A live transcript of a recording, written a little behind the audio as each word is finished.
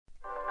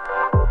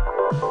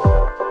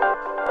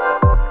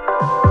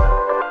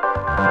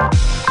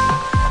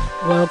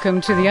Welcome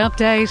to The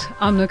Update.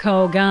 I'm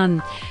Nicole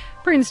Gunn.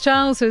 Prince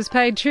Charles has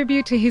paid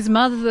tribute to his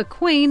mother, the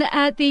Queen,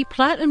 at the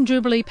Platinum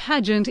Jubilee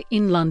pageant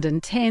in London.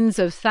 Tens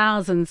of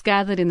thousands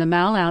gathered in the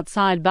Mall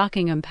outside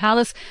Buckingham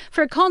Palace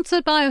for a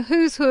concert by a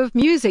who's who of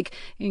music,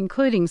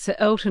 including Sir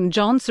Elton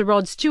John, Sir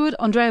Rod Stewart,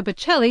 Andrea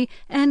Bocelli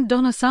and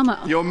Donna Summer.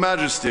 Your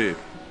Majesty,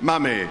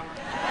 Mummy,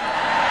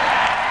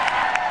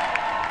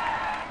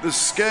 the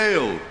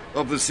scale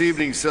of this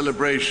evening's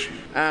celebration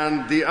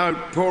and the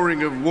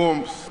outpouring of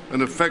warmth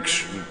and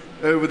affection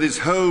over this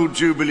whole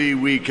Jubilee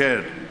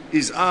weekend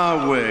is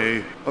our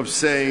way of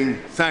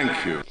saying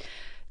thank you.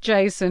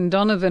 Jason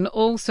Donovan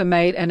also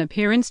made an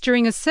appearance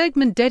during a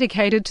segment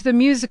dedicated to the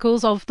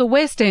musicals of the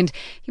West End.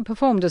 He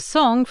performed a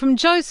song from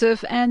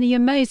Joseph and the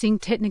amazing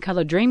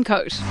Technicolor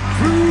Dreamcoat.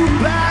 Drew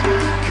back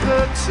the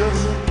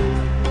curtain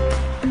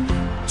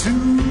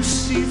to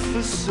see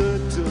for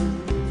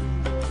certain.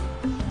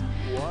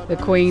 The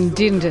Queen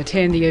didn't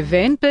attend the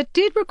event but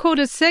did record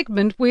a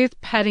segment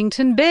with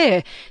Paddington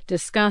Bear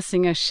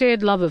discussing a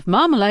shared love of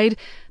marmalade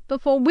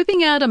before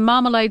whipping out a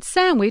marmalade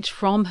sandwich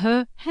from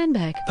her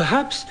handbag.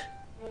 Perhaps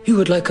you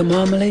would like a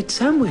marmalade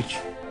sandwich.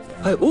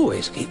 I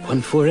always keep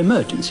one for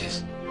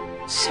emergencies.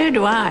 So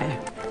do I.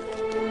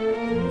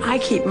 I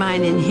keep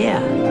mine in here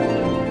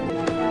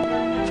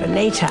for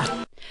later.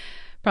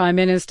 Prime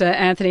Minister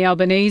Anthony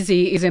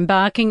Albanese is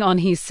embarking on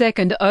his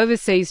second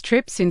overseas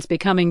trip since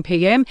becoming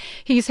PM.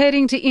 He's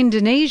heading to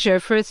Indonesia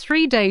for a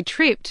 3-day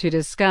trip to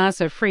discuss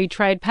a free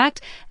trade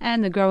pact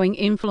and the growing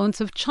influence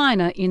of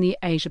China in the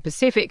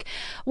Asia-Pacific.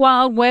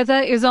 Wild weather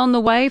is on the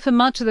way for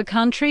much of the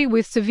country,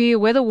 with severe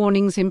weather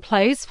warnings in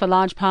place for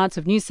large parts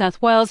of New South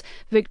Wales,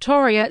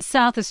 Victoria,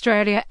 South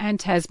Australia and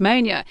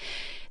Tasmania.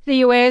 The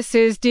US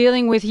is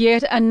dealing with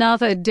yet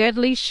another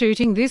deadly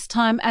shooting, this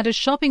time at a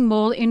shopping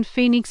mall in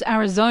Phoenix,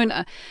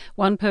 Arizona.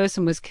 1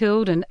 person was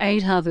killed and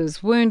 8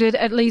 others wounded.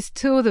 At least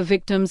 2 of the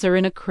victims are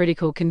in a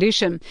critical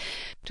condition.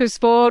 To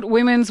sport,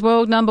 women's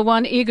world number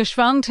 1 Iga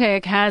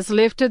Swiatek has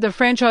lifted the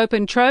French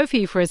Open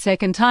trophy for a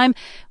second time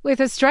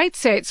with a straight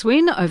sets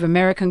win over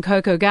American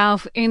Coco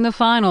Gauff in the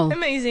final.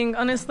 Amazing,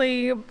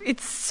 honestly.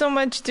 It's so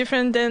much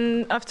different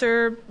than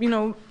after,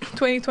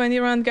 2020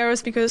 Roland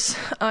Garros, because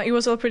it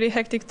was all pretty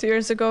hectic 2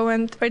 years ago.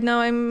 And right now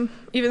I'm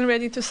even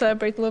ready to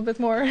celebrate a little bit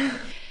more.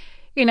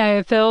 In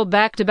AFL,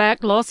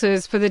 back-to-back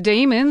losses for the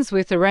Demons,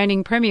 with the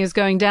reigning premiers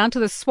going down to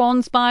the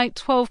Swans by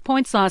 12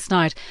 points last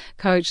night.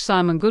 Coach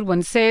Simon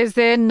Goodwin says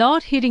they're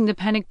not hitting the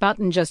panic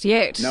button just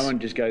yet. No one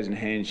just goes and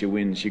hands you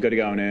wins. You've got to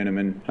go and earn them,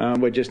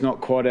 and we're just not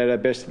quite at our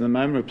best at the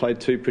moment. We've played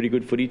 2 pretty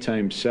good footy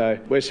teams, so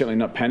we're certainly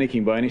not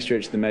panicking by any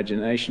stretch of the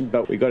imagination,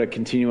 but we've got to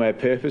continue our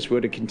purpose.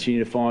 We've got to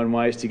continue to find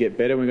ways to get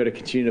better. We've got to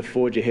continue to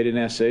forge ahead in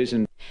our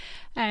season.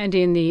 And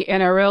in the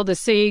NRL, the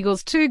Sea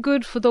Eagles too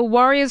good for the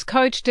Warriors.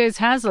 Coach Des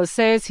Hasler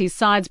says his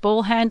side's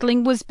ball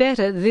handling was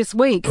better this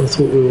week. I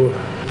thought we were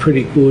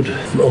pretty good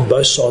on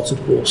both sides of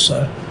the ball,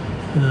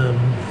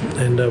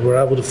 and we're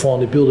able to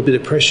finally build a bit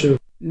of pressure.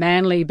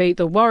 Manly beat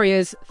the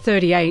Warriors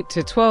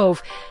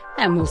 38-12.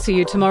 And we'll see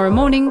you tomorrow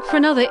morning for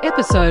another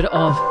episode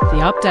of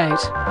The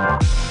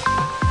Update.